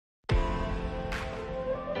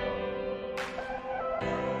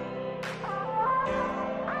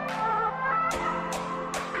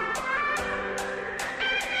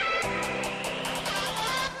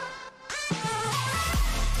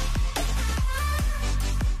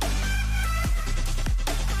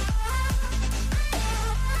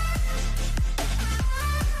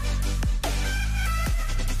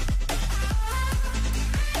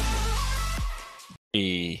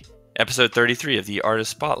episode 33 of the Artist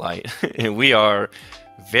Spotlight. And we are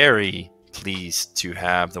very pleased to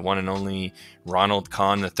have the one and only Ronald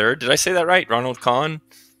Conn III. Did I say that right? Ronald Conn?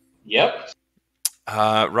 Yep.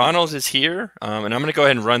 Ronald is here, and I'm going to go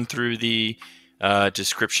ahead and run through the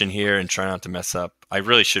description here and try not to mess up. I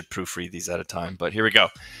really should proofread these at a time, but here we go.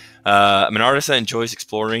 I'm an artist that enjoys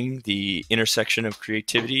exploring the intersection of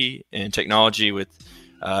creativity and technology with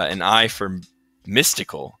an eye for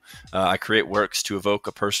mystical. I create works to evoke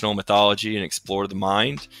a personal mythology and explore the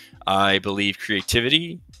mind. I believe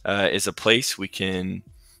creativity is a place we can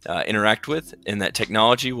interact with, and that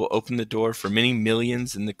technology will open the door for many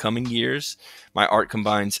millions in the coming years. My art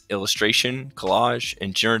combines illustration, collage,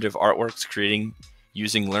 and generative artworks, create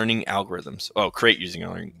using learning algorithms.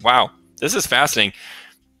 Wow, this is fascinating.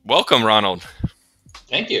 Welcome, Ronald.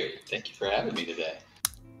 Thank you. Thank you for having me today.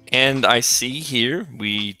 And I see here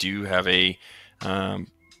we do have a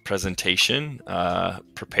presentation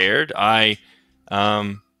prepared. I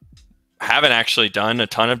haven't actually done a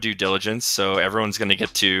ton of due diligence, so everyone's going to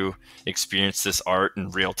get to experience this art in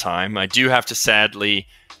real time. I do have to sadly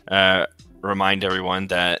remind everyone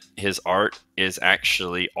that his art is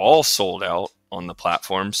actually all sold out on the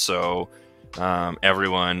platform, so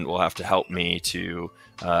everyone will have to help me to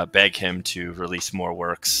beg him to release more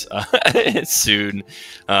works soon.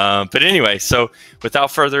 But anyway, so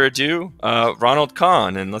without further ado, Ronald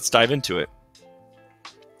Conn, and let's dive into it.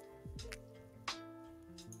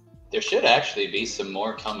 There should actually be some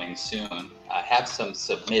more coming soon. I have some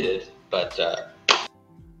submitted, but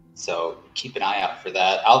so keep an eye out for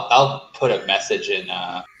that. I'll put a message in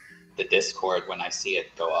the Discord when I see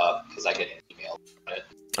it go up, because I get an email about it.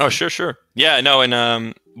 Oh, sure. Yeah, no,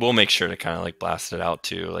 and we'll make sure to kind of like blast it out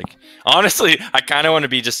too. Like, honestly, I kind of want to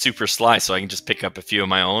be just super sly so I can just pick up a few of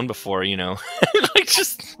my own before, like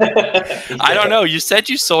just, yeah. I don't know. You said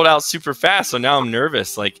you sold out super fast, so now I'm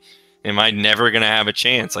nervous. Like, am I never going to have a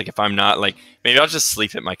chance? Like, if I'm not, like, maybe I'll just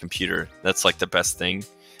sleep at my computer. That's like the best thing.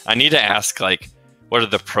 I need to ask, like, what are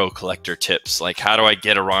the pro collector tips? Like, how do I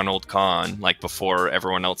get a Ronald Conn, like, before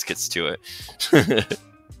everyone else gets to it?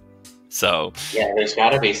 So yeah, there's got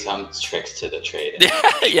to be some tricks to the trade.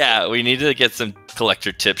 Yeah, we need to get some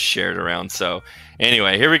collector tips shared around. So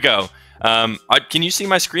anyway, here we go. Can you see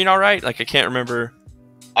my screen all right? Like, I can't remember.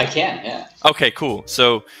 I can, yeah. Okay, cool.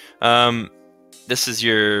 So this is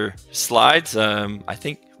your slides. I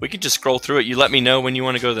think we can just scroll through it. You let me know when you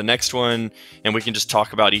want to go to the next one, and we can just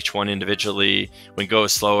talk about each one individually. We can go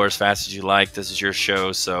as slow or as fast as you like. This is your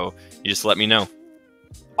show, so you just let me know.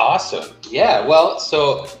 Awesome. Yeah, well,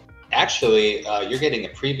 so actually, you're getting a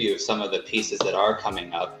preview of some of the pieces that are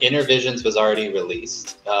coming up. Inner Visions was already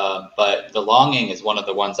released, but The Longing is one of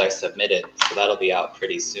the ones I submitted, so that'll be out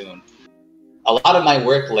pretty soon. A lot of my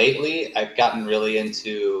work lately, I've gotten really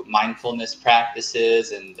into mindfulness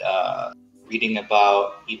practices and reading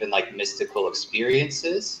about even like mystical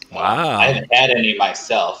experiences. Wow. I haven't had any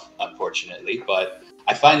myself, unfortunately, but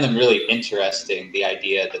I find them really interesting. The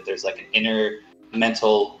idea that there's like an inner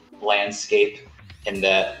mental landscape and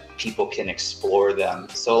that people can explore them.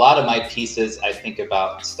 So a lot of my pieces, I think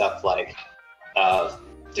about stuff like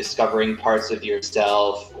discovering parts of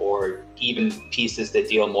yourself, or even pieces that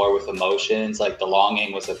deal more with emotions. Like The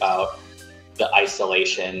Longing was about the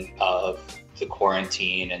isolation of the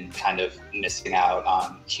quarantine and kind of missing out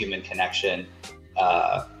on human connection.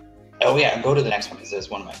 Oh yeah, go to the next one because there's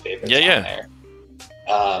one of my favorites on there.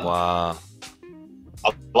 Wow.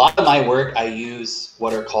 A lot of my work, I use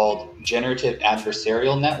what are called generative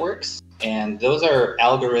adversarial networks. And those are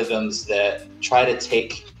algorithms that try to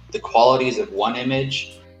take the qualities of one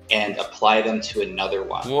image and apply them to another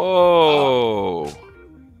one. Whoa.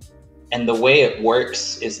 And the way it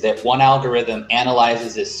works is that one algorithm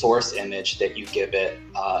analyzes this source image that you give it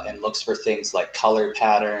and looks for things like color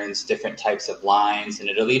patterns, different types of lines, and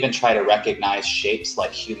it'll even try to recognize shapes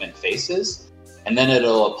like human faces. And then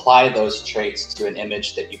it'll apply those traits to an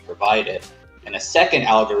image that you provided. And a second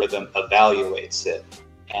algorithm evaluates it.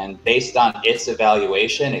 And based on its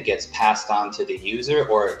evaluation, it gets passed on to the user,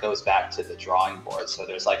 or it goes back to the drawing board. So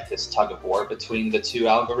there's like this tug of war between the two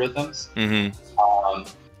algorithms. Mm-hmm.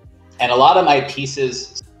 And a lot of my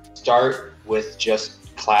pieces start with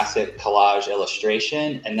just classic collage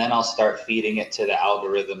illustration, and then I'll start feeding it to the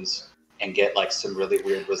algorithms and get like some really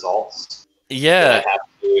weird results. Yeah. That I have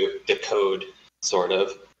to decode. Sort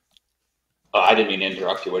of. Oh, I didn't mean to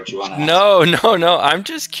interrupt you. What do you want to ask? No. I'm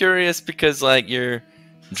just curious because, like, you're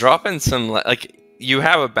dropping some, like, you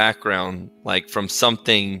have a background, like, from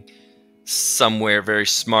something somewhere very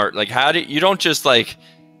smart. Like, you don't just, like,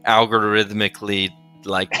 algorithmically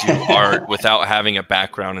like do art without having a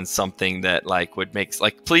background in something that like would make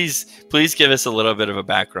like please give us a little bit of a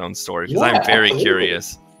background story, because I'm very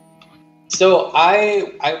curious. So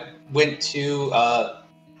I went to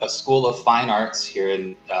a school of fine arts here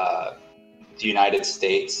in the United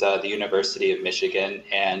States, the University of Michigan,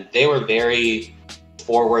 and they were very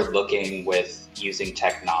forward looking with using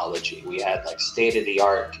technology. We had like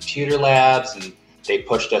state-of-the-art computer labs, and they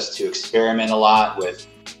pushed us to experiment a lot with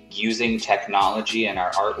using technology in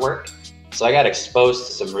our artwork. So I got exposed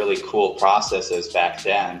to some really cool processes back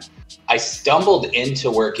then. I stumbled into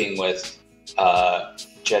working with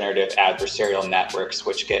generative adversarial networks,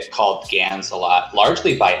 which get called GANs a lot,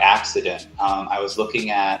 largely by accident. I was looking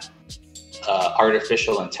at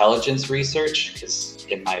artificial intelligence research, because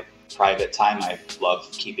in my private time, I love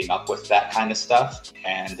keeping up with that kind of stuff.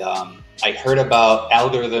 And I heard about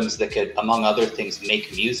algorithms that could, among other things,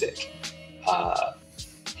 make music.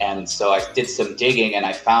 And so I did some digging, and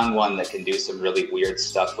I found one that can do some really weird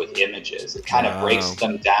stuff with images. It kind of breaks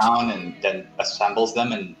them down and then assembles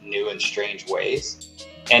them in new and strange ways.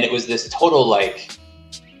 And it was this total like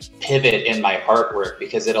pivot in my artwork,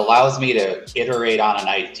 because it allows me to iterate on an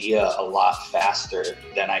idea a lot faster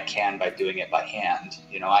than I can by doing it by hand.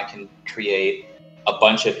 You know, I can create a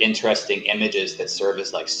bunch of interesting images that serve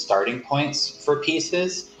as like starting points for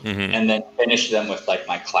pieces, and then finish them with like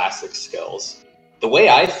my classic skills. The way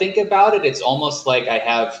I think about it, it's almost like I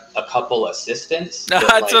have a couple assistants. That's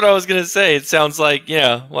like, what I was going to say. It sounds like,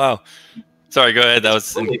 yeah, wow. Sorry, go ahead. That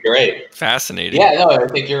was really great. Fascinating. Yeah, no, I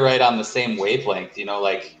think you're right on the same wavelength. You know,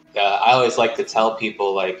 like I always like to tell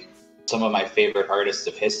people, like some of my favorite artists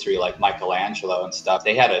of history, like Michelangelo and stuff,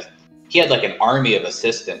 he had like an army of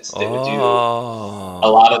assistants that would do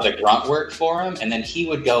a lot of the grunt work for him, and then he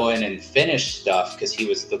would go in and finish stuff because he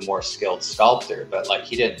was the more skilled sculptor. But like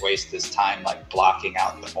he didn't waste his time like blocking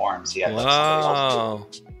out the forms. He had like somebody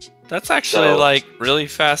else do it. That's actually like really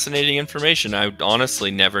fascinating information. I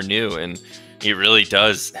honestly never knew, and it really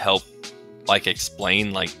does help like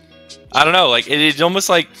explain, like I don't know, like it almost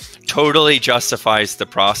like totally justifies the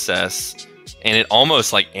process, and it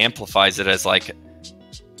almost like amplifies it as like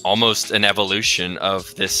almost an evolution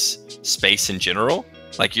of this space in general.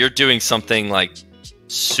 Like you're doing something like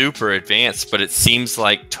super advanced, but it seems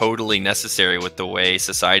like totally necessary with the way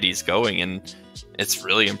society is going, and it's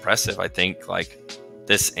really impressive. I think like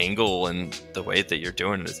this angle and the way that you're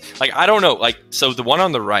doing it is like, I don't know, like, so the one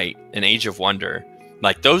on the right, An Age of Wonder,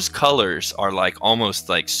 like those colors are like almost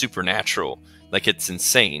like supernatural, like it's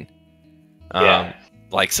insane. Yeah.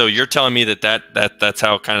 Like, so you're telling me that's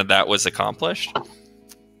how kind of that was accomplished?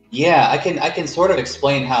 Yeah, I can sort of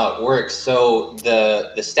explain how it works. So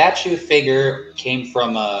the statue figure came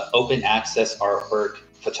from a open access artwork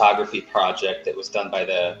photography project that was done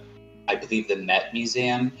by I believe the Met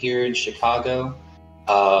Museum here in Chicago.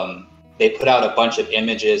 They put out a bunch of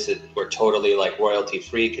images that were totally like royalty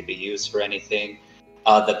free, could be used for anything.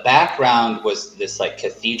 The background was this like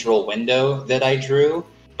cathedral window that I drew,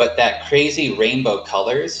 but that crazy rainbow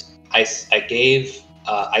colors, I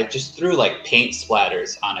just threw like paint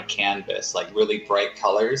splatters on a canvas, like really bright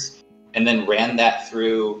colors, and then ran that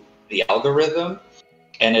through the algorithm,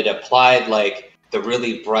 and it applied like the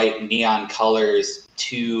really bright neon colors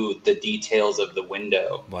to the details of the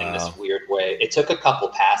window in this weird way. It took a couple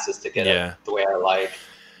passes to get it the way I like.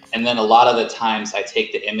 And then a lot of the times I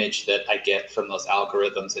take the image that I get from those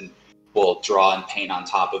algorithms and will draw and paint on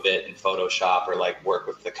top of it in Photoshop, or like work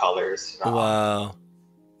with the colors. Wow.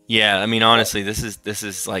 Yeah, I mean, honestly, this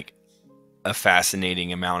is like a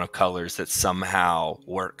fascinating amount of colors that somehow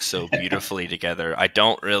work so beautifully together. I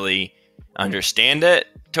don't really understand it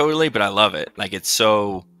totally, but I love it. Like, it's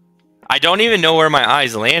so, I don't even know where my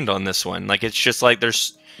eyes land on this one. Like, it's just like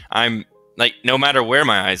I'm like, no matter where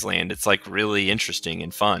my eyes land, it's like really interesting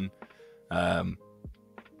and fun.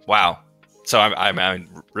 Wow. So I'm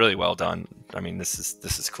really well done. I mean, this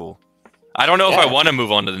is cool. I don't know if I want to move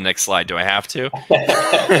on to the next slide. Do I have to?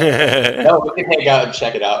 No, we can hang out and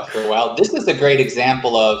check it out for a while. This is a great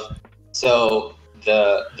example of, so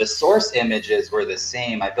the source images were the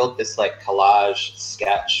same. I built this like collage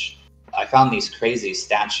sketch. I found these crazy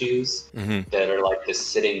statues that are like this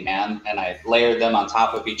sitting man, and I layered them on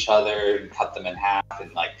top of each other and cut them in half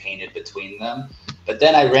and like painted between them. But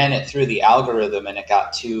then I ran it through the algorithm, and it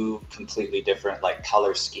got two completely different like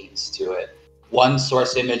color schemes to it. One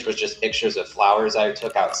source image was just pictures of flowers I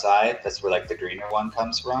took outside. That's where like the greener one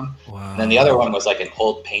comes from. Wow. And then the other one was like an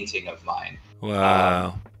old painting of mine.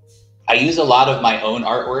 Wow. I use a lot of my own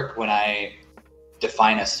artwork when I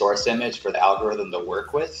define a source image for the algorithm to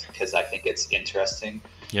work with, because I think it's interesting.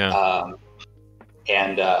 Yeah.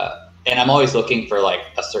 and I'm always looking for like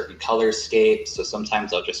a certain color scape. So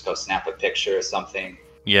sometimes I'll just go snap a picture or something.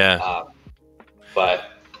 Yeah. But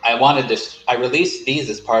I released these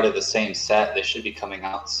as part of the same set. They should be coming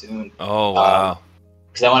out soon. Oh, wow.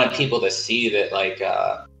 Because I wanted people to see that like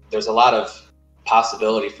there's a lot of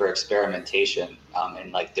possibility for experimentation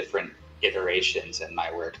in like different iterations in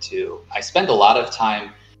my work too. I spend a lot of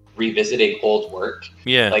time revisiting old work.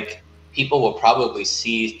 Yeah. Like people will probably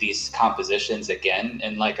see these compositions again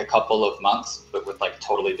in like a couple of months, but with like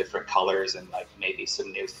totally different colors and like maybe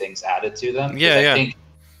some new things added to them. Yeah, I think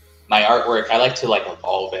my artwork, I like to like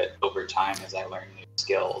evolve it over time as I learn new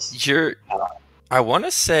skills. I want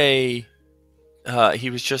to say he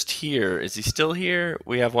was just here. Is he still here?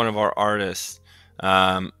 We have one of our artists,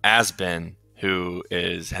 Asbin, who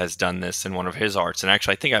has done this in one of his arts. And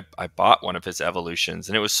actually, I think I bought one of his evolutions,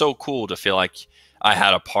 and it was so cool to feel like I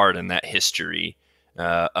had a part in that history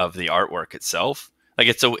of the artwork itself. Like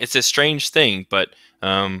it's a strange thing, but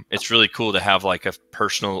it's really cool to have like a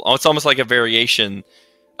personal. Oh, it's almost like a variation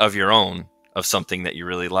of your own of something that you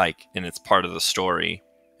really like, and it's part of the story,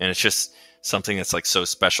 and it's just something that's like so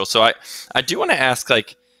special. So I do want to ask,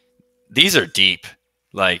 like, these are deep.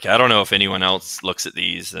 Like, I don't know if anyone else looks at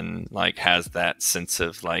these and like has that sense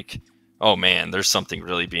of like, oh man, there's something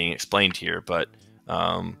really being explained here. But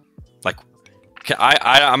like,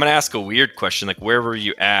 I'm gonna ask a weird question. Like, where were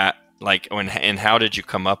you at? Like, and how did you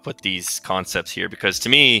come up with these concepts here? Because to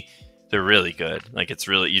me, they're really good. Like,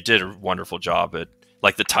 you did a wonderful job at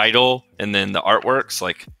like the title and then the artworks,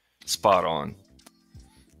 like spot on.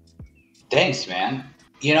 Thanks, man.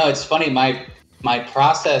 You know, it's funny. My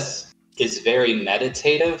process is very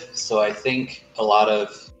meditative, so I think a lot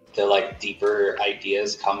of the like deeper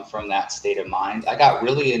ideas come from that state of mind. I got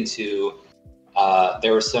really into.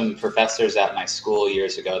 There were some professors at my school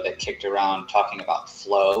years ago that kicked around talking about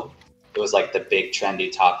flow. It was like the big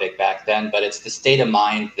trendy topic back then, but it's the state of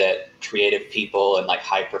mind that creative people and like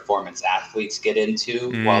high performance athletes get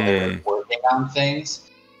into while they're working on things.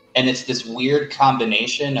 And it's this weird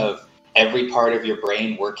combination of every part of your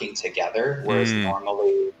brain working together, whereas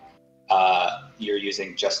normally you're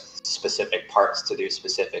using just specific parts to do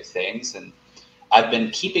specific things. And I've been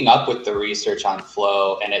keeping up with the research on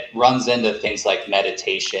flow, and it runs into things like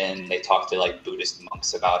meditation. They talk to like Buddhist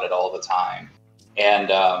monks about it all the time.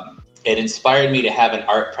 And it inspired me to have an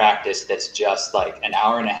art practice that's just like an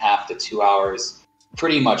hour and a half to 2 hours,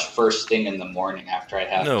 pretty much first thing in the morning after I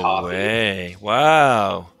have coffee. No way.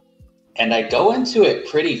 Wow. And I go into it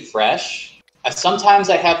pretty fresh. Sometimes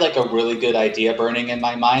I have like a really good idea burning in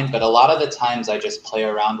my mind, but a lot of the times I just play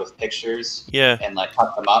around with pictures and like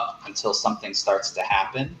cut them up until something starts to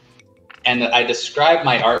happen. And I describe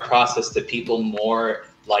my art process to people more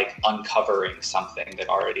like uncovering something that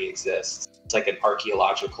already exists. It's like an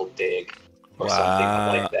archaeological dig or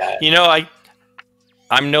something like that. You know,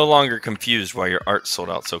 I'm no longer confused why your art sold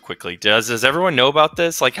out so quickly. Does everyone know about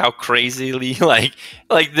this? Like how crazily like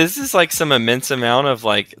this is like some immense amount of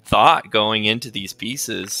like thought going into these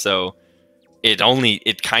pieces. So it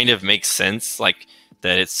kind of makes sense like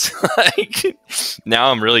that it's like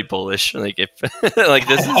now I'm really bullish. Like if like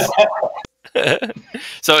this is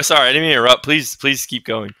so sorry, I didn't mean to interrupt. Please keep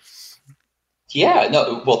going. Yeah,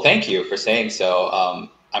 no, well thank you for saying so.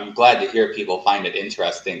 I'm glad to hear people find it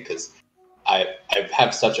interesting because I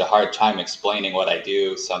have such a hard time explaining what I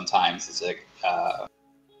do sometimes. It's like,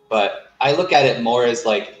 but I look at it more as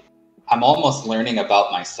like, I'm almost learning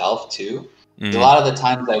about myself too. A lot of the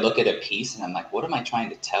times I look at a piece and I'm like, what am I trying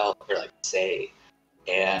to tell or like say?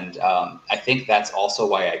 And I think that's also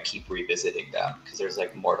why I keep revisiting them because there's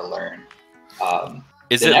like more to learn.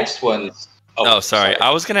 Next one's, Oh, sorry. I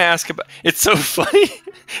was gonna ask about. It's so funny.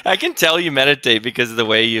 I can tell you meditate because of the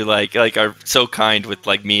way you like are so kind with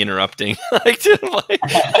like me interrupting.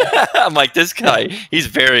 I'm like this guy. He's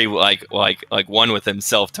very like one with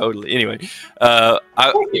himself totally. Anyway, I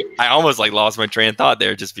almost like lost my train of thought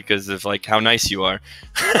there just because of like how nice you are.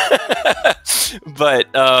 But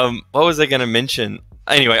what was I gonna mention?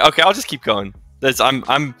 Anyway, okay, I'll just keep going.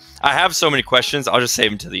 I have so many questions. I'll just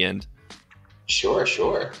save them to the end. Sure.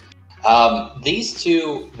 These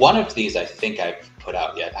two, one of these I think I've put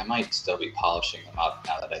out yet. I might still be polishing them up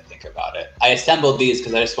now that I think about it. I assembled these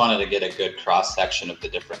because I just wanted to get a good cross-section of the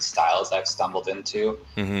different styles I've stumbled into.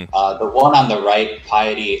 The one on the right,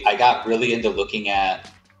 Piety, I got really into looking at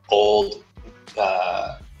old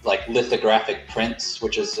like lithographic prints,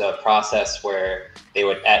 which is a process where they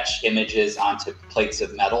would etch images onto plates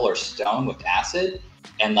of metal or stone with acid.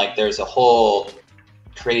 And like there's a whole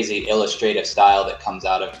crazy illustrative style that comes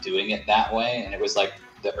out of doing it that way, and it was like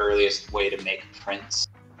the earliest way to make prints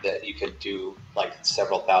that you could do like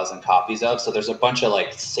several thousand copies of. So there's a bunch of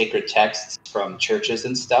like sacred texts from churches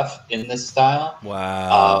and stuff in this style.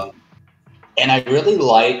 Wow. And I really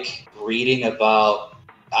like reading about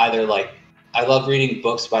either like, I love reading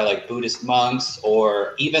books by like Buddhist monks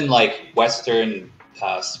or even like Western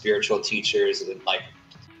spiritual teachers and like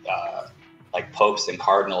popes and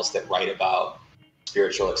cardinals that write about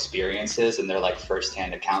spiritual experiences and their like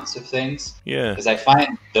firsthand accounts of things. Yeah. Because I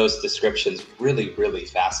find those descriptions really, really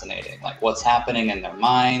fascinating. Like what's happening in their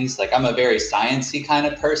minds. Like I'm a very sciencey kind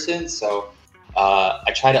of person, so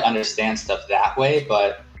I try to understand stuff that way,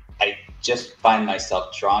 but I just find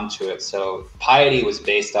myself drawn to it. So piety was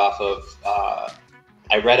based off of,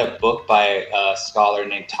 I read a book by a scholar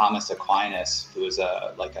named Thomas Aquinas, who was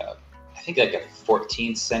I think like a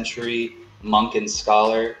 14th century monk and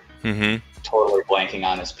scholar. Mm-hmm. Totally blanking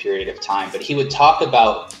on his period of time, but he would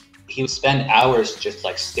spend hours just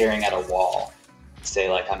like staring at a wall, say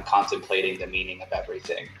like, I'm contemplating the meaning of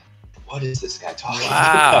everything. What is this guy talking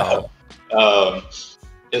about?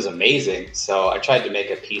 It was amazing. So I tried to make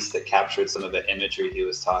a piece that captured some of the imagery he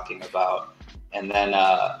was talking about. And then,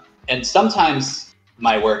 and sometimes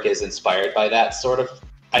my work is inspired by that sort of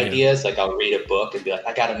ideas. Like I'll read a book and be like,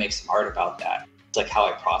 I got to make some art about that. It's like how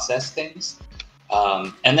I process things.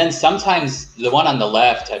 And then sometimes the one on the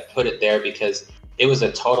left, I put it there because it was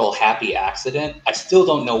a total happy accident. I still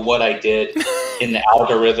don't know what I did in the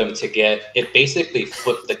algorithm to get it. Basically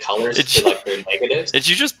flipped the colors to like their negatives. Did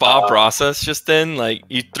you just Bob Ross us just then? Like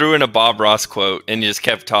you threw in a Bob Ross quote and you just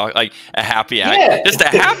kept talking like a happy, just a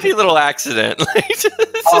happy little accident.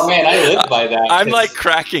 Oh man, I live by that. I'm like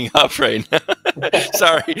cracking up right now.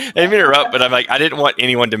 Sorry, I didn't mean to interrupt, but I'm like, I didn't want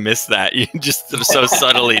anyone to miss that. You just so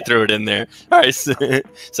subtly threw it in there. All right, so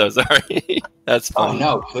sorry. That's funny. Oh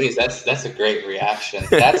no, please, that's a great reaction.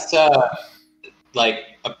 That's like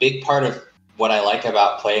a big part of what I like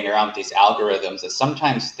about playing around with these algorithms is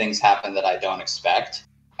sometimes things happen that I don't expect.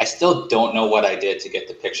 I still don't know what I did to get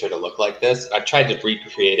the picture to look like this. I've tried to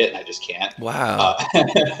recreate it and I just can't. Wow.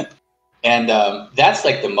 And that's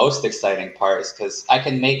like the most exciting part is because I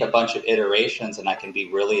can make a bunch of iterations and I can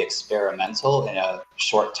be really experimental in a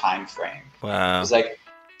short time frame. Wow. It's like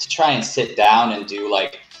to try and sit down and do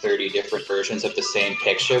like 30 different versions of the same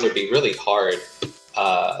picture would be really hard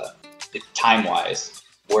time-wise.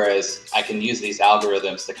 Whereas I can use these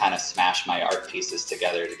algorithms to kind of smash my art pieces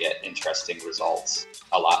together to get interesting results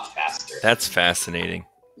a lot faster. That's fascinating.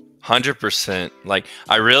 100%. Like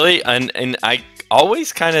I really, and I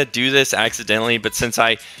always kind of do this accidentally, but since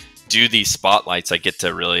I do these spotlights, I get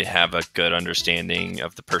to really have a good understanding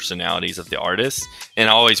of the personalities of the artists. And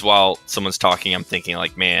always while someone's talking, I'm thinking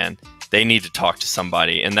like, man, they need to talk to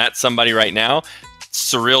somebody. And that somebody right now,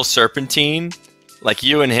 Surreal Serpentine, like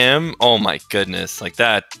you and him, oh my goodness, like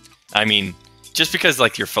that. I mean, just because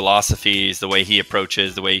like your philosophies, the way he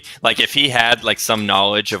approaches, the way, like if he had like some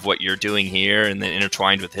knowledge of what you're doing here and then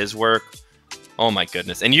intertwined with his work, oh my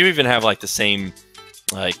goodness. And you even have like the same,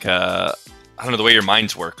 like, I don't know, the way your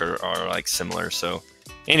minds work are like similar. So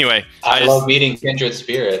anyway, I love meeting kindred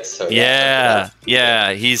spirits. So yeah,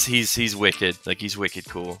 he's wicked. Like he's wicked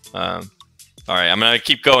cool. All right, I'm gonna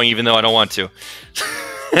keep going even though I don't want to.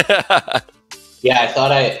 Yeah, I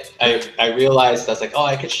thought I realized I was like, oh,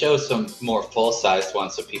 I could show some more full-sized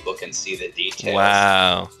ones so people can see the details.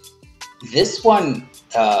 Wow. This one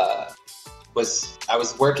I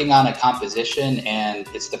was working on a composition, and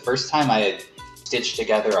it's the first time I had stitched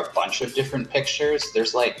together a bunch of different pictures.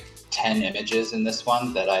 There's like 10 images in this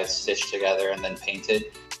one that I've stitched together and then painted.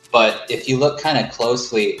 But if you look kind of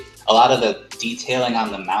closely, a lot of the detailing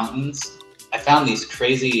on the mountains, I found these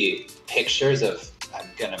crazy pictures of, I'm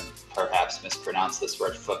going to perhaps mispronounce this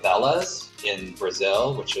word, favelas in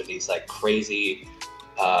Brazil, which are these like crazy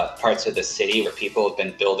parts of the city where people have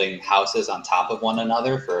been building houses on top of one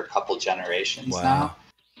another for a couple generations now.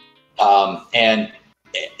 And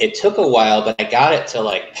it took a while, but I got it to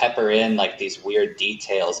like pepper in like these weird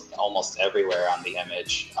details almost everywhere on the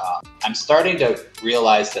image. I'm starting to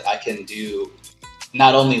realize that I can do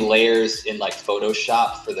not only layers in like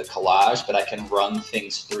Photoshop for the collage, but I can run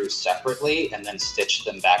things through separately and then stitch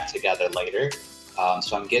them back together later.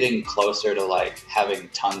 So I'm getting closer to like having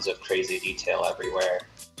tons of crazy detail everywhere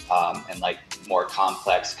and like more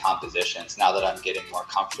complex compositions now that I'm getting more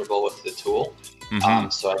comfortable with the tool.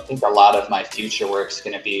 So I think a lot of my future work is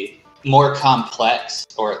going to be more complex,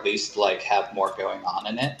 or at least like have more going on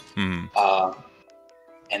in it.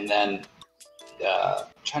 And then I'm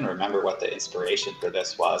trying to remember what the inspiration for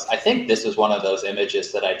this was. I think this was one of those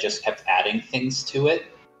images that I just kept adding things to it.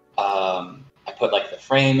 I put like the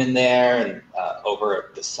frame in there and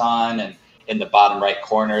over the sun, and in the bottom right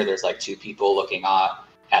corner there's like two people looking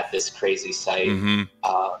at this crazy site. Mm-hmm.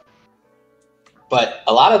 But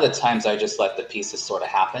a lot of the times I just let the pieces sort of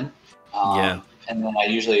happen. Yeah. And then I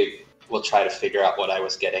usually will try to figure out what I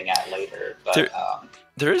was getting at later. But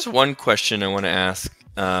there is one question I want to ask,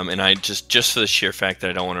 and I just for the sheer fact that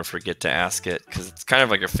I don't want to forget to ask it, because it's kind of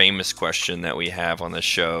like a famous question that we have on the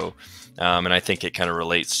show, and I think it kind of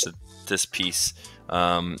relates to this piece.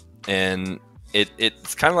 And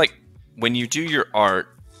it's kind of like when you do your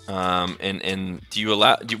art, and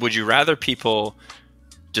would you rather people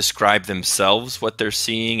describe themselves what they're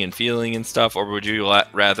seeing and feeling and stuff, or would you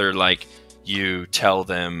rather like you tell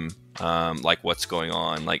them like what's going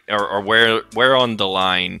on, like or where on the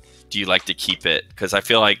line do you like to keep it? Because I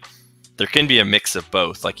feel like there can be a mix of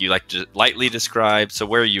both, like you like to lightly describe. So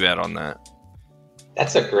where are you at on that?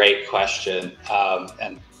 That's a great question.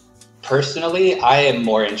 And personally, I am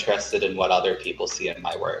more interested in what other people see in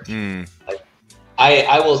my work. Like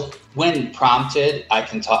I will, when prompted, I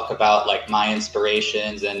can talk about like my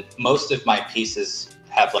inspirations, and most of my pieces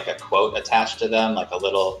have like a quote attached to them, like a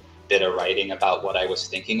little bit of writing about what I was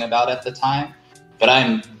thinking about at the time. But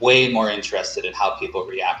I'm way more interested in how people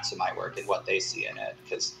react to my work and what they see in it,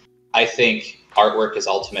 because I think artwork is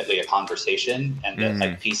ultimately a conversation, and that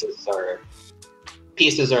like pieces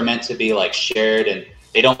are meant to be like shared, and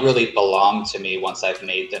they don't really belong to me once I've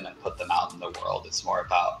made them and put them out in the world. It's more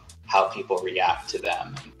about how people react to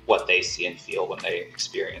them and what they see and feel when they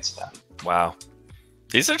experience them. Wow.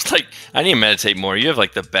 These are like, I need to meditate more. You have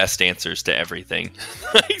like the best answers to everything.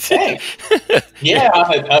 Thanks. Yeah,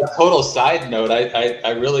 on a total side note,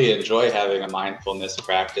 I really enjoy having a mindfulness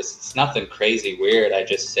practice. It's nothing crazy weird. I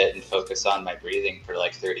just sit and focus on my breathing for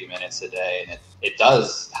like 30 minutes a day. And it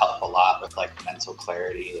does help a lot with like mental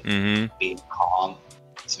clarity and being calm.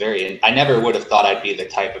 It's I never would have thought I'd be the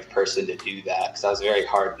type of person to do that, because I was very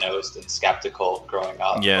hard-nosed and skeptical growing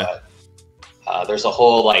up. Yeah. But there's a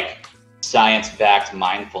whole like science-backed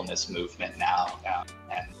mindfulness movement now,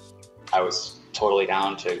 and I was totally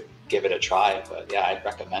down to give it a try. But yeah, I'd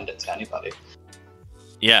recommend it to anybody.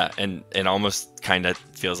 Yeah, and almost kind of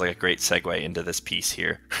feels like a great segue into this piece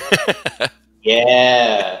here.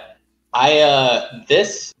 Yeah,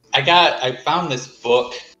 I found this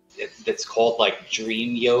book. It's called like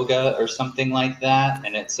Dream Yoga or something like that,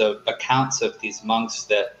 and it's accounts of these monks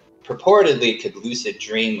that purportedly could lucid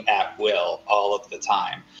dream at will all of the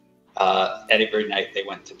time. Every night they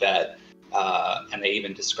went to bed, and they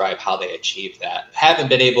even describe how they achieved that. Haven't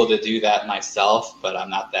been able to do that myself, but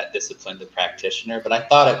I'm not that disciplined a practitioner. But I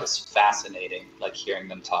thought it was fascinating, like hearing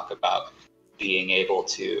them talk about being able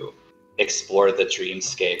to explore the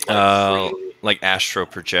dreamscape freely. Like astro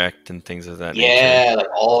project and things of that nature. Yeah, like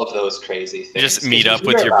all of those crazy things. Just meet up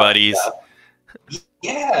with your buddies.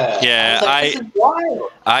 Yeah. This is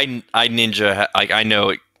wild. I ninja, like I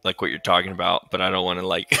know like what you're talking about, but I don't want to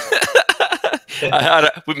like.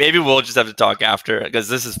 Maybe we'll just have to talk after, because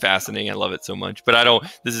this is fascinating. I love it so much, but I don't.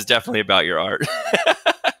 This is definitely about your art.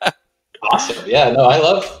 Awesome. Yeah. No, I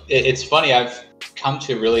love it. It's funny. I've come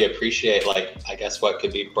to really appreciate, like, I guess what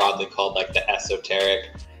could be broadly called like the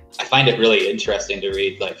esoteric. I find it really interesting to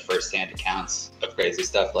read like firsthand accounts of crazy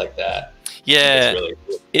stuff like that. Yeah, it's really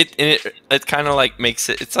cool. It kind of like makes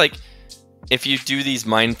it. It's like if you do these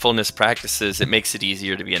mindfulness practices, it makes it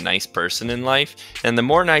easier to be a nice person in life. And the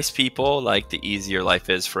more nice people, like the easier life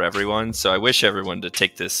is for everyone. So I wish everyone to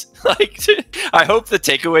take this. Like, I hope the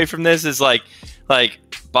takeaway from this is like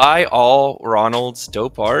buy all Ronald's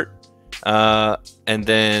dope art, and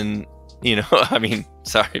then I mean,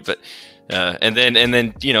 sorry, but. And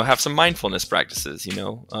then have some mindfulness practices.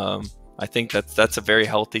 I think that's a very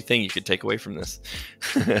healthy thing you could take away from this.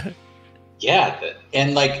 Yeah,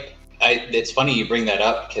 and like it's funny you bring that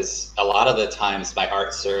up, because a lot of the times my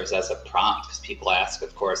art serves as a prompt, because people ask,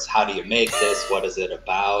 of course, how do you make this? What is it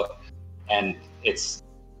about? And it's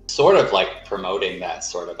sort of like promoting that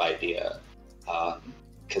sort of idea,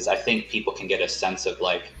 because I think people can get a sense of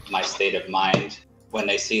like my state of mind when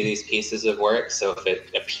they see these pieces of work. So if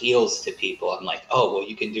it appeals to people, I'm like, oh, well,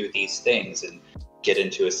 you can do these things and get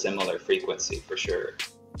into a similar frequency for sure.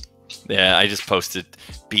 Yeah, I just posted,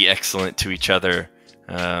 be excellent to each other.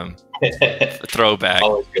 Throwback.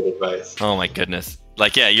 Always good advice. Oh my goodness.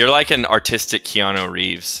 Like, yeah, you're like an artistic Keanu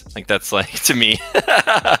Reeves. Like, that's like, to me.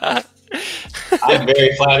 I'm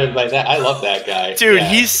very flattered by that. I love that guy. Dude, yeah.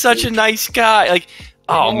 He's such a nice guy. Like,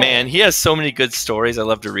 oh man, he has so many good stories. I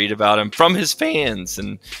love to read about him from his fans.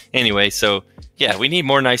 And anyway, so yeah, we need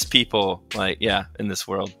more nice people, like, yeah, in this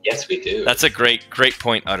world. Yes, we do. That's a great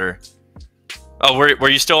point, Utter. Oh, were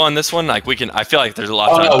you still on this one? Like, I feel like there's a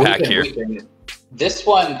lot to unpack here. This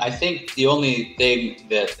one, I think the only thing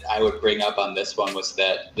that I would bring up on this one was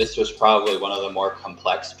that this was probably one of the more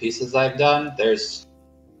complex pieces I've done. There's,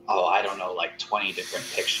 I don't know, like 20 different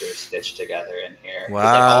pictures stitched together in here. Because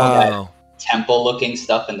like all that temple-looking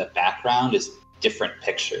stuff in the background is different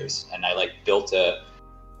pictures, and I like built a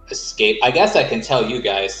escape. I guess I can tell you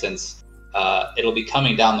guys since it'll be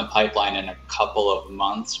coming down the pipeline in a couple of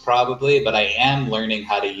months probably, but I am learning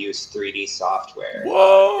how to use 3D software.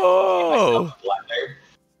 Whoa!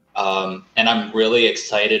 Blender. And I'm really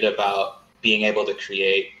excited about being able to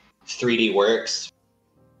create 3D works.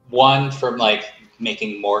 One, from like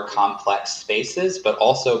making more complex spaces, but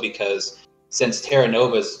also because since Terra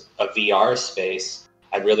Nova's a VR space,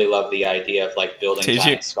 I really love the idea of like building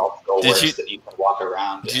giant sculptural works that you can walk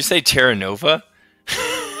around. Did you say Terra Nova?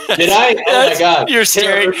 Did I? Oh my god! You're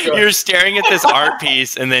staring at this art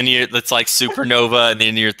piece, and then it's like supernova, and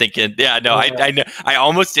then you're thinking, yeah, no, I know. I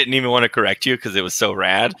almost didn't even want to correct you because it was so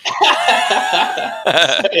rad.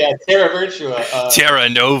 Yeah, Terra Virtua. Terra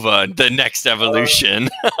Nova, the next evolution.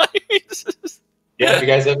 Yeah, if you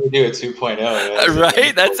guys ever do a 2.0,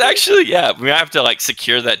 right? That's actually, yeah. We have to like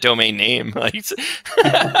secure that domain name. Like,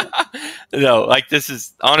 no, like this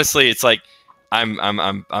is honestly, it's like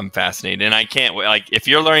I'm fascinated, and I can't wait. Like, if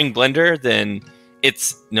you're learning Blender, then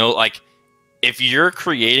it's like if you're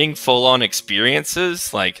creating full-on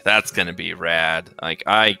experiences, like that's gonna be rad. Like,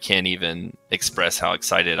 I can't even express how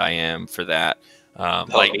excited I am for that.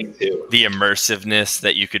 Like the immersiveness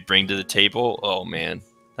that you could bring to the table. Oh man,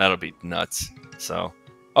 that'll be nuts. So,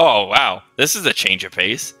 oh wow, this is a change of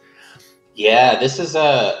pace. Yeah, this is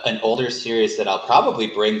an older series that I'll probably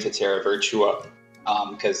bring to Terra Virtua,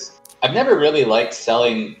 because I've never really liked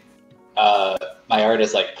selling my art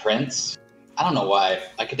as like prints. I don't know why.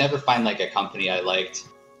 I could never find like a company I liked,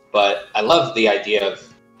 but I love the idea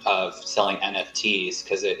of selling NFTs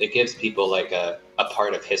because it gives people like a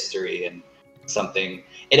part of history and something.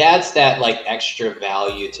 It adds that like extra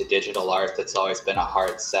value to digital art that's always been a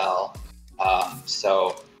hard sell.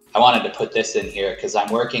 So I wanted to put this in here because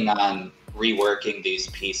I'm working on reworking these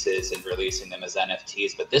pieces and releasing them as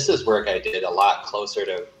NFTs. But this is work I did a lot closer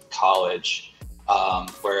to college,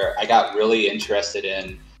 where I got really interested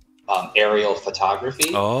in aerial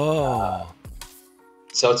photography. Oh.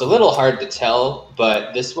 So it's a little hard to tell,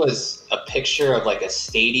 but this was a picture of like a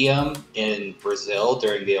stadium in Brazil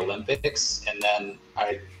during the Olympics. And then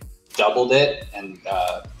I doubled it and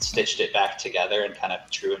stitched it back together and kind of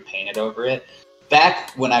drew and painted over it.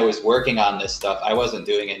 Back when I was working on this stuff, I wasn't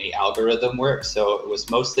doing any algorithm work, so it was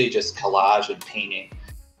mostly just collage and painting.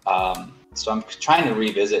 So I'm trying to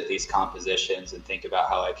revisit these compositions and think about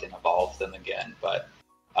how I can evolve them again. But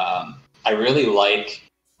I really like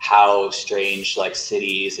how strange like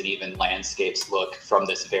cities and even landscapes look from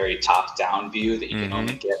this very top-down view that you can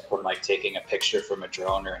only get from like taking a picture from a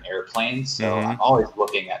drone or an airplane. So I'm always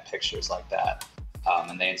looking at pictures like that,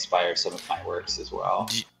 and they inspire some of my works as well.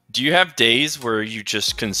 Do you have days where you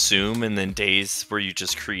just consume and then days where you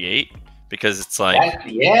just create? Because it's like...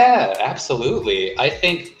 Yeah, absolutely. I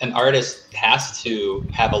think an artist has to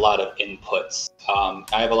have a lot of inputs. I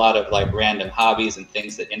have a lot of like random hobbies and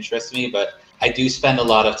things that interest me, but I do spend a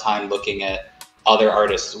lot of time looking at other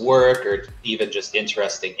artists' work or even just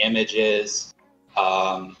interesting images,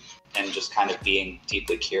 and just kind of being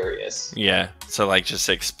deeply curious. Yeah, so like just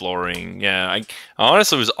exploring. Yeah, I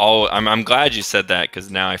honestly was I'm glad you said that because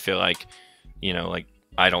now I feel like, you know, like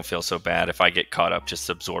I don't feel so bad if I get caught up just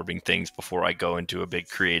absorbing things before I go into a big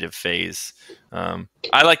creative phase.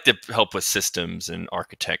 I like to help with systems and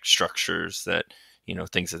architect structures that, you know,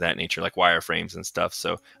 things of that nature, like wireframes and stuff.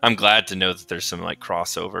 So I'm glad to know that there's some like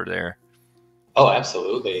crossover there. Oh,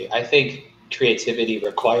 absolutely. I think creativity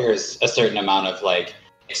requires a certain amount of like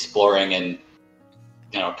exploring and,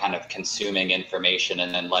 you know, kind of consuming information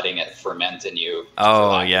and then letting it ferment in you.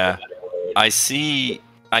 Oh, yeah.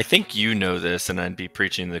 I think you know this, and I'd be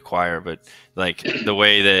preaching to the choir, but like the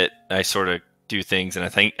way that I sort of do things, and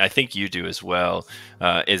I think you do as well,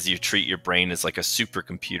 is you treat your brain as like a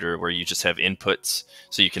supercomputer where you just have inputs,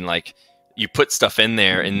 so you can like you put stuff in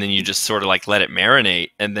there and then you just sort of like let it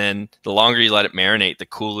marinate, and then the longer you let it marinate, the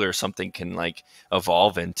cooler something can like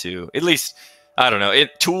evolve into. At least I don't know.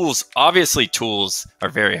 Tools are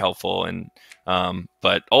very helpful, and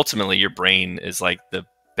but ultimately your brain is like the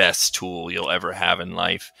best tool you'll ever have in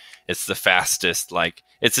life. It's the fastest, like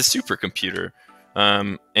it's a supercomputer.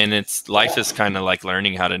 And life is kind of like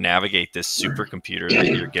learning how to navigate this supercomputer that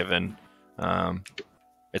you're given.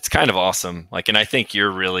 It's kind of awesome. Like, and I think you're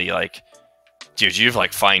really like, dude, you've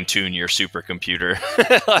like fine-tuned your supercomputer.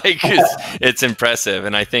 Like it's impressive.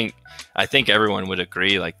 And I think I think everyone would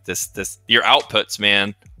agree. Like your outputs,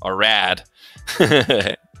 man, are rad.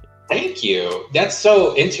 Thank you. That's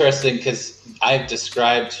so interesting because I've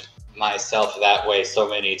described myself that way so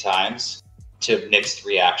many times to mixed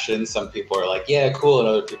reactions. Some people are like, "Yeah, cool," and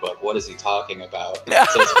other people are like, "What is he talking about?"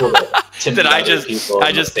 So it's cool to meet other people.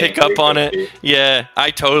 I just pick up on it. Yeah,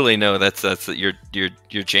 I totally know that's your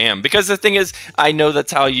jam. Because the thing is, I know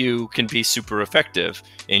that's how you can be super effective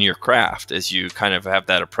in your craft, is you kind of have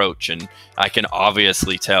that approach, and I can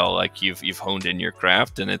obviously tell like you've honed in your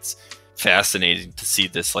craft, and it's fascinating to see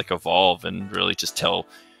this like evolve and really just tell.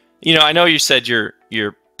 You know, I know you said you're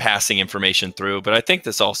passing information through, but I think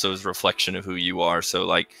this also is a reflection of who you are. So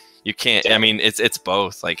like you can't. I mean, it's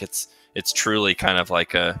both. Like it's truly kind of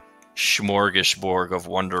like a smorgasbord of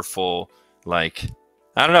wonderful. Like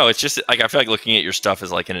I don't know. It's just like I feel like looking at your stuff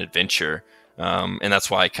is like an adventure, and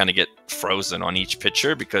that's why I kind of get frozen on each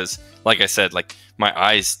picture because, like I said, like my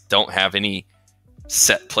eyes don't have any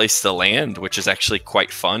set place to land, which is actually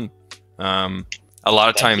quite fun. A lot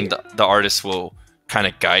of time the artist will kind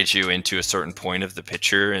of guide you into a certain point of the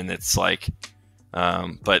picture, and it's like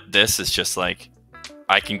but this is just like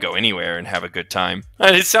I can go anywhere and have a good time.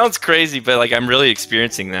 And it sounds crazy, but like I'm really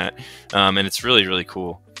experiencing that, and it's really, really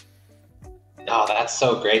cool. Oh, that's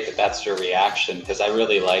so great that that's your reaction, because I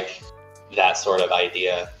really like that sort of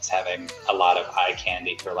idea. It's having a lot of eye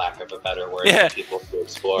candy, for lack of a better word, for people to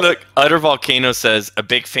explore. Look, Utter Volcano says a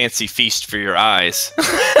big fancy feast for your eyes.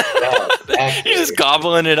 Yeah, exactly. You're just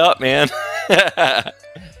gobbling it up, man.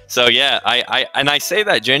 So yeah, I say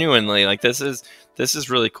that genuinely. Like this is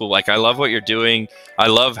really cool. Like I love what you're doing. I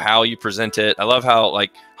love how you present it. I love how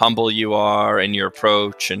like humble you are and your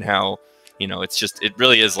approach, and how, you know, it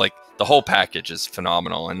really is like the whole package is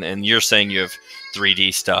phenomenal. And you're saying you have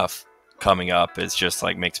 3D stuff coming up is just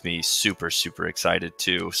like makes me super, super excited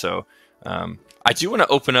too. So I do want to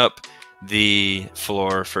open up the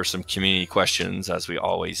floor for some community questions, as we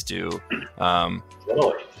always do.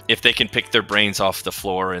 If they can pick their brains off the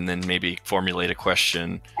floor and then maybe formulate a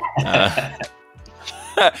question.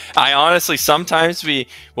 I honestly, sometimes we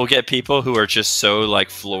will get people who are just so like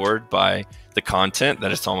floored by the content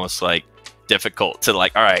that it's almost like difficult to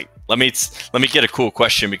like, all right, let me get a cool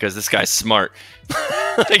question because this guy's smart.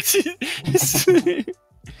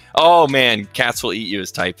 Oh man, Cats Will Eat You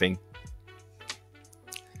is typing.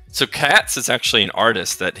 So Cats is actually an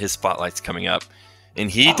artist that his spotlight's coming up,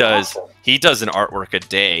 and he does an artwork a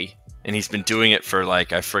day, and he's been doing it for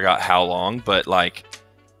like, I forgot how long, but like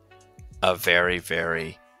a very,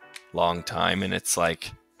 very long time, and it's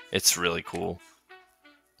like, it's really cool.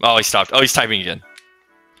 Oh, he stopped. Oh, he's typing again.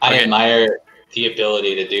 I admire the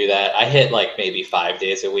ability to do that. I hit like maybe 5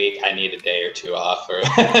 days a week. I need a day or two off.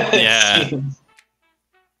 Yeah.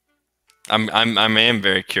 I am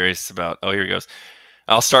very curious about. Oh, here he goes.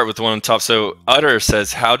 I'll start with the one on top. So Utter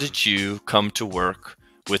says, how did you come to work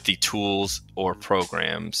with the tools or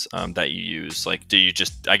programs that you use? Like, do you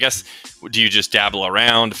just dabble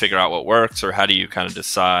around to figure out what works, or how do you kind of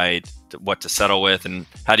decide what to settle with, and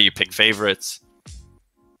how do you pick favorites?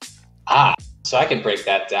 So I can break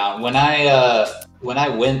that down. When I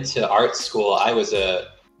went to art school, I was a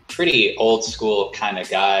pretty old school kind of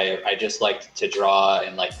guy. I just liked to draw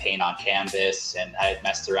and like paint on canvas, and I had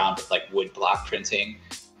messed around with like wood block printing.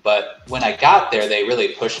 But when I got there, they really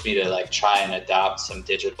pushed me to like try and adopt some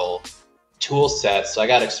digital tool sets. So I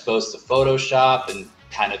got exposed to Photoshop and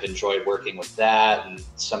kind of enjoyed working with that, and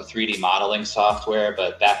some 3D modeling software.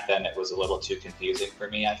 But back then it was a little too confusing for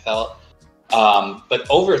me, I felt. But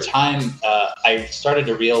over time, I started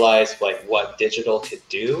to realize like what digital could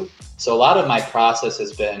do. So a lot of my process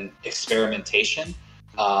has been experimentation.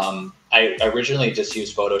 I originally just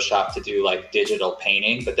used Photoshop to do like digital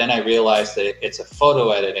painting, but then I realized that it's a photo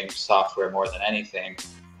editing software more than anything,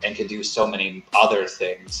 and can do so many other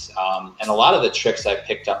things. And a lot of the tricks I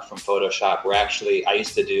picked up from Photoshop were actually, I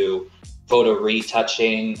used to do photo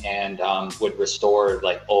retouching and would restore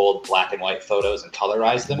like old black and white photos and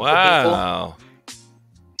colorize them for people.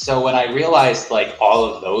 So when I realized like all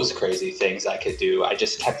of those crazy things I could do, I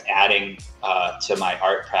just kept adding to my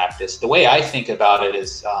art practice. The way I think about it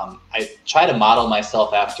is I try to model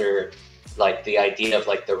myself after like the idea of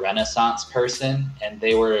like the Renaissance person. And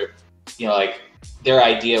they were, you know, like their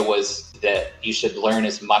idea was that you should learn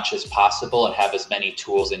as much as possible and have as many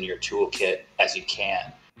tools in your toolkit as you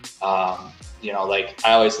can. You know, like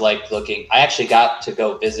I always liked looking, I actually got to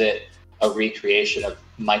go visit a recreation of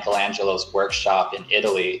Michelangelo's workshop in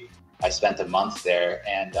Italy. I spent a month there,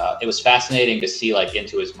 and it was fascinating to see like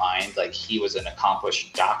into his mind. Like he was an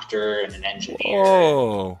accomplished doctor and an engineer.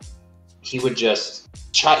 Oh. he would just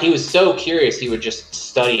try. He was so curious, he would just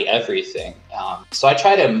study everything. So I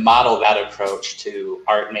try to model that approach to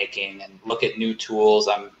art making and look at new tools.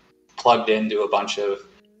 I'm plugged into a bunch of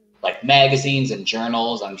like magazines and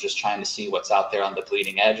journals. I'm just trying to see what's out there on the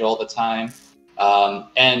bleeding edge all the time.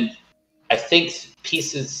 And I think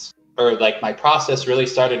pieces, or like my process really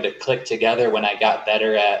started to click together when I got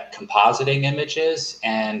better at compositing images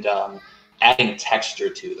and adding texture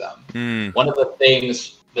to them. One of the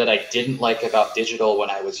things that I didn't like about digital when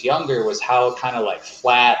I was younger was how kind of like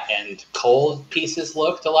flat and cold pieces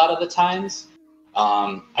looked a lot of the times.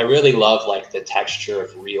 I really love like the texture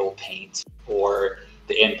of real paint or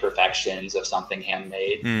the imperfections of something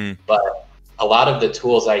handmade. But a lot of the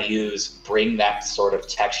tools I use bring that sort of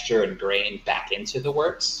texture and grain back into the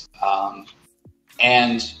works.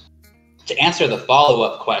 And to answer the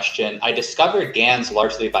follow-up question, I discovered GANs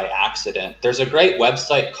largely by accident. There's a great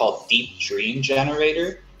website called Deep Dream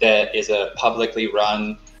Generator that is a publicly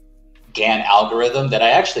run GAN algorithm that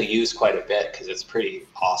I actually use quite a bit because it's pretty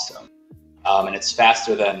awesome. And it's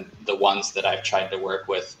faster than the ones that I've tried to work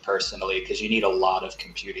with personally because you need a lot of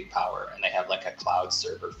computing power, and they have like a cloud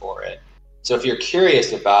server for it. So if you're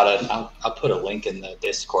curious about it, I'll put a link in the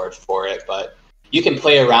Discord for it, but you can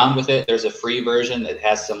play around with it. There's a free version that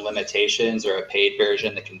has some limitations, or a paid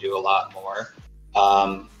version that can do a lot more.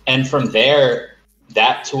 And from there,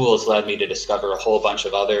 that tool has led me to discover a whole bunch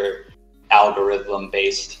of other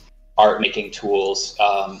algorithm-based art-making tools.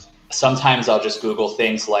 Sometimes I'll just Google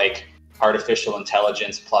things like artificial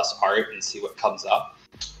intelligence plus art and see what comes up.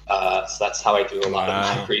 So that's how I do a lot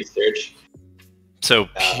of my research. So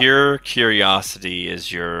pure curiosity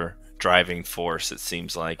is your driving force, it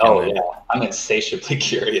seems like. Yeah, I'm insatiably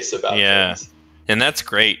curious about things. And that's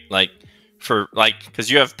great. Like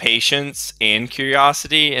because you have patience and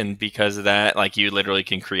curiosity, and because of that, like you literally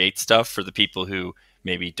can create stuff for the people who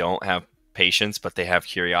maybe don't have patience but they have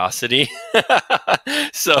curiosity.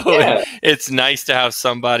 So it's nice to have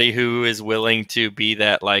somebody who is willing to be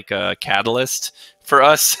that like catalyst for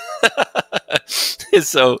us.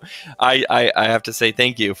 So I have to say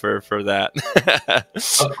thank you for that.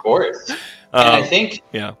 Of course. And I think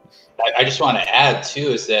I just want to add too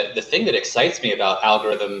is that the thing that excites me about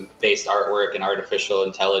algorithm-based artwork and artificial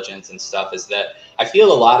intelligence and stuff is that I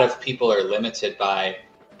feel a lot of people are limited by,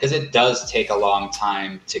 because it does take a long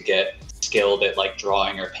time to get skilled at like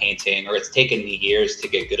drawing or painting, or it's taken me years to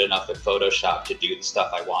get good enough at Photoshop to do the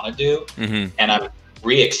stuff I want to do. And I'm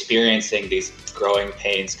re-experiencing these growing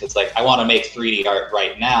pains because like I want to make 3D art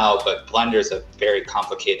right now, but Blender's a very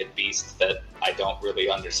complicated beast that I don't really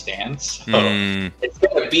understand. So it's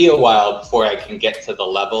going to be a while before I can get to the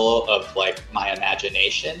level of like my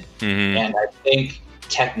imagination. And I think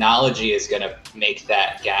technology is going to make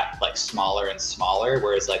that gap like smaller and smaller,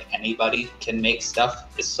 whereas like anybody can make stuff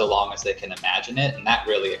as so long as they can imagine it. And that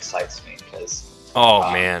really excites me because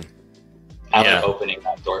opening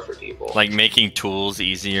that door for people, like making tools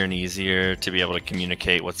easier and easier to be able to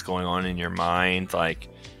communicate what's going on in your mind. Like,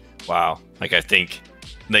 wow. Like, I think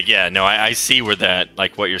like, I see where that,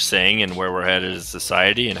 like what you're saying and where we're headed as a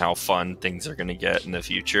society and how fun things are going to get in the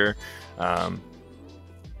future.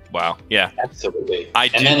 Wow. Yeah, absolutely.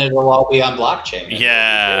 And then it'll all be on blockchain.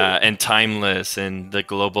 Yeah. And timeless, and the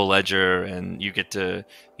global ledger, and you get to,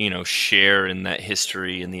 share in that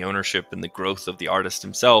history and the ownership and the growth of the artist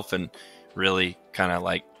himself, and really kind of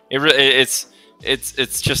like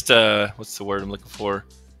it's just what's the word I'm looking for?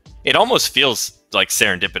 It almost feels like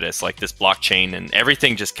serendipitous, like this blockchain and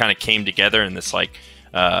everything just kind of came together in this like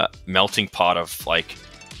melting pot of like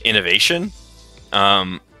innovation.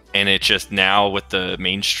 And it just, now with the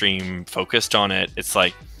mainstream focused on it, it's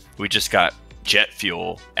like we just got jet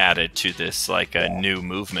fuel added to this like a new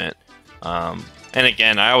movement. And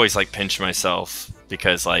again, I always like pinch myself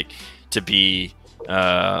because like to be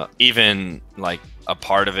even like a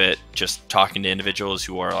part of it, just talking to individuals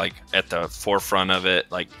who are like at the forefront of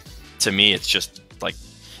it, like to me it's just like,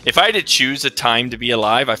 if I had to choose a time to be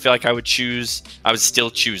alive, I feel like I would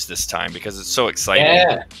still choose this time because it's so exciting.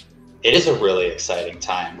 Yeah, it is a really exciting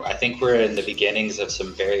time. I think we're in the beginnings of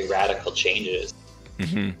some very radical changes.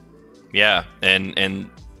 Yeah, and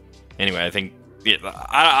anyway, I think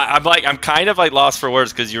I'm kind of like lost for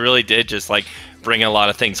words because you really did just like bring a lot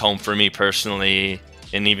of things home for me personally,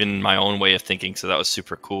 and even my own way of thinking. So that was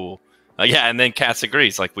super cool. And then Katz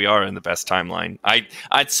agrees, like we are in the best timeline.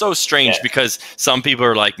 It's so strange because some people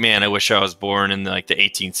are like, man, I wish I was born in like the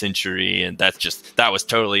 18th century, and that was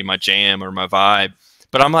totally my jam or my vibe.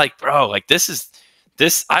 But I'm like, bro, like this,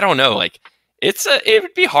 I don't know, like it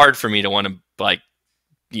would be hard for me to want to like,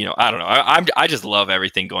 I don't know. I just love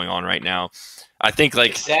everything going on right now. I think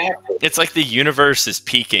like It's like the universe is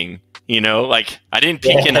peaking You know, like I didn't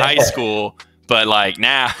peak in high school, but like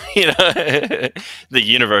now, you know, the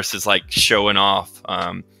universe is like showing off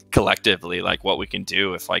collectively like what we can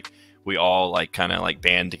do if like we all like kind of like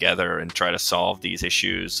band together and try to solve these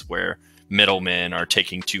issues where middlemen are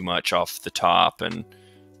taking too much off the top and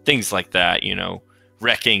things like that, you know,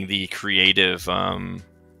 wrecking the creative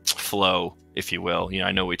flow, if you will. You know,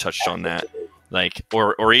 I know we touched on that, like,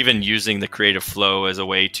 or even using the creative flow as a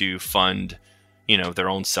way to fund, you know, their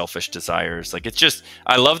own selfish desires. Like, it's just,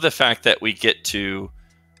 I love the fact that we get to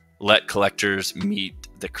let collectors meet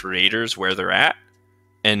the creators where they're at,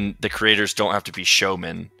 and the creators don't have to be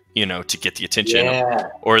showmen, you know, to get the attention,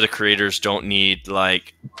 or the creators don't need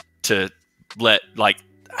like to let like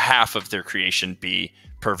half of their creation be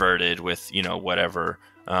perverted with, you know, whatever,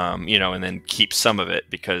 you know, and then keep some of it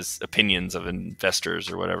because opinions of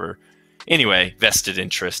investors or whatever. Anyway, vested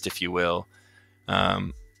interest, if you will.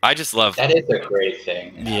 I just love that. Is a great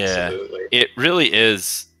thing. Yeah, absolutely. It really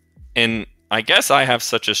is. And I guess I have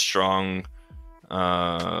such a strong,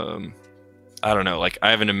 I don't know, like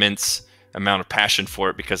I have an immense amount of passion for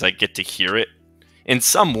it because I get to hear it in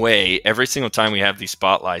some way every single time we have these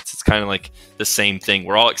spotlights. It's kind of like the same thing.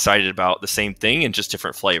 We're all excited about the same thing in just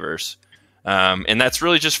different flavors. And that's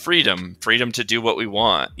really just freedom to do what we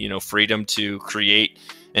want, you know, freedom to create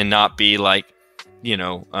and not be like, you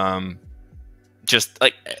know, just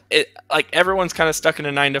like it, like everyone's kind of stuck in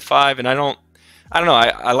a 9-to-5, and I don't know.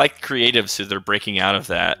 I like creatives who they're breaking out of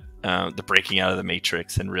that, the breaking out of the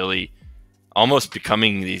matrix and really almost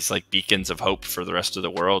becoming these like beacons of hope for the rest of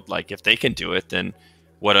the world. Like if they can do it, then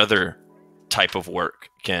what other type of work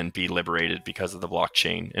can be liberated because of the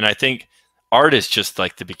blockchain? And I think art is just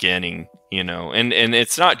like the beginning, you know, and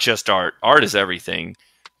it's not just art. Art is everything,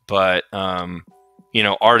 but you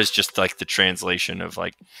know, art is just like the translation of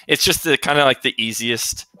like, it's just the kind of like the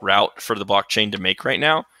easiest route for the blockchain to make right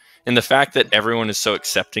now. And the fact that everyone is so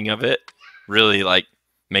accepting of it really like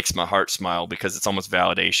makes my heart smile, because it's almost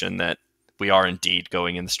validation that we are indeed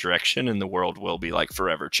going in this direction and the world will be like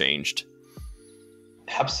forever changed.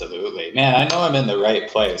 Absolutely, man. I know I'm in the right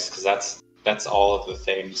place because that's all of the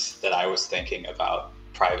things that I was thinking about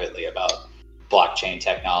privately about blockchain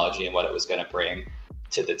technology and what it was going to bring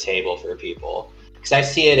to the table for people. Because I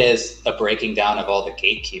see it as a breaking down of all the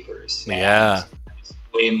gatekeepers. Yeah.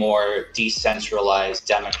 Way more decentralized,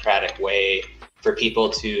 democratic way for people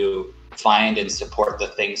to find and support the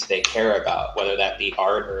things they care about, whether that be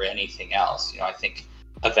art or anything else. You know, I think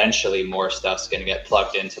eventually more stuff's going to get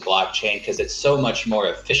plugged into blockchain because it's so much more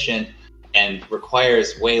efficient and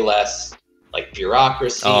requires way less like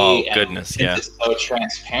bureaucracy. Oh, goodness, yeah. It's so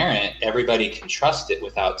transparent, everybody can trust it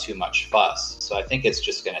without too much fuss. So I think it's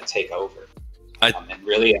just going to take over and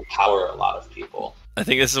really empower a lot of people. I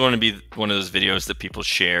think this is going to be one of those videos that people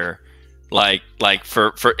share. Like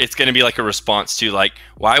for it's going to be like a response to like,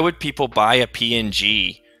 why would people buy a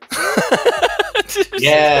PNG?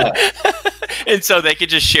 Yeah. And so they could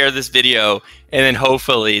just share this video, and then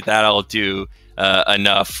hopefully that'll do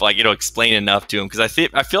enough. Like it'll explain enough to them, because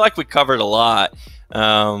I feel like we covered a lot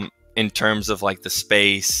in terms of like the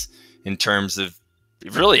space, in terms of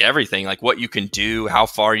really everything, like what you can do, how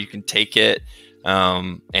far you can take it,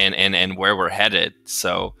 and where we're headed.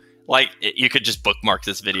 So like you could just bookmark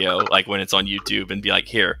this video like when it's on YouTube and be like,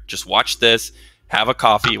 here, just watch this, have a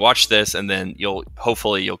coffee, watch this, and then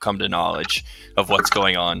hopefully you'll come to knowledge of what's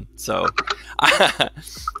going on. So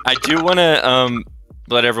I do want to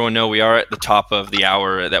let everyone know we are at the top of the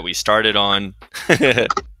hour that we started on.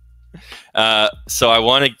 So I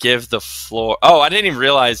want to give the floor. Oh, I didn't even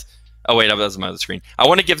realize. Oh wait, that was my other screen. I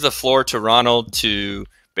want to give the floor to Ronald to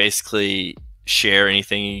basically share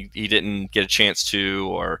anything he didn't get a chance to,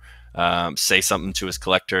 or say something to his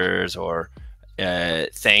collectors, or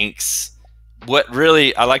thanks. What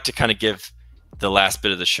really I like to kind of give the last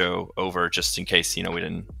bit of the show over, just in case, you know, we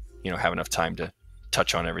didn't, you know, have enough time to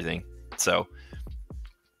touch on everything. So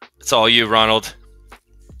it's all you, Ronald.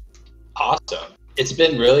 Awesome. It's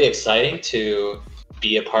been really exciting to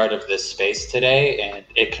be a part of this space today, and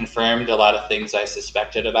it confirmed a lot of things I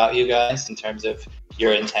suspected about you guys in terms of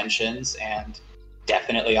your intentions, and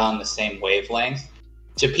definitely on the same wavelength.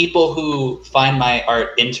 To people who find my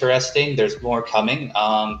art interesting, there's more coming.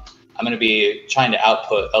 I'm going to be trying to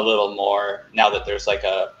output a little more now that there's like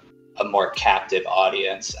a more captive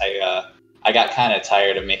audience. I got kind of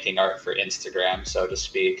tired of making art for Instagram, so to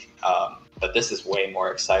speak, but this is way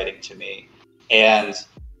more exciting to me. And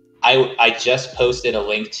I just posted a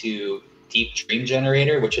link to Deep Dream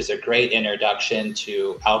Generator, which is a great introduction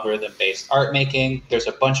to algorithm-based art making. There's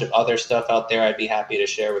a bunch of other stuff out there I'd be happy to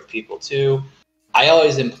share with people too. I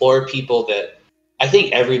always implore people that I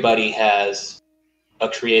think everybody has a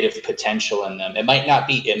creative potential in them. It might not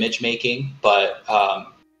be image making, but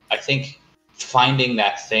I think finding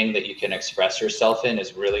that thing that you can express yourself in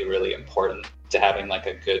is really, really important to having like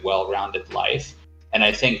a good, well-rounded life. And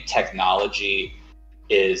I think technology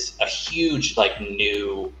is a huge like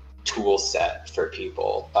new tool set for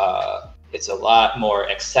people. It's a lot more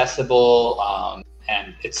accessible,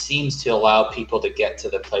 and it seems to allow people to get to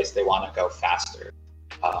the place they want to go faster.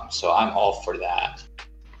 So I'm all for that.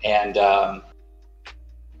 And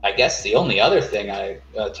I guess the only other thing I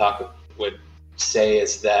would say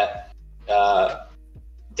is that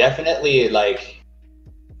definitely like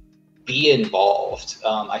be involved.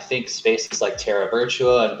 I think spaces like Terra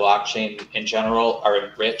Virtua and blockchain in general are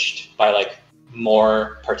enriched by like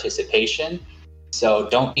more participation. So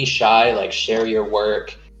don't be shy, like share your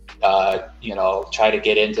work, try to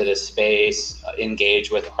get into this space,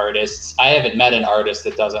 engage with artists. I haven't met an artist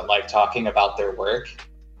that doesn't like talking about their work.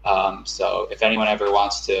 So if anyone ever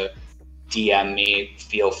wants to DM me,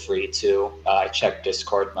 feel free to. I check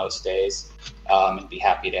Discord most days, and be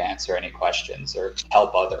happy to answer any questions or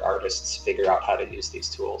help other artists figure out how to use these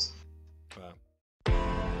tools.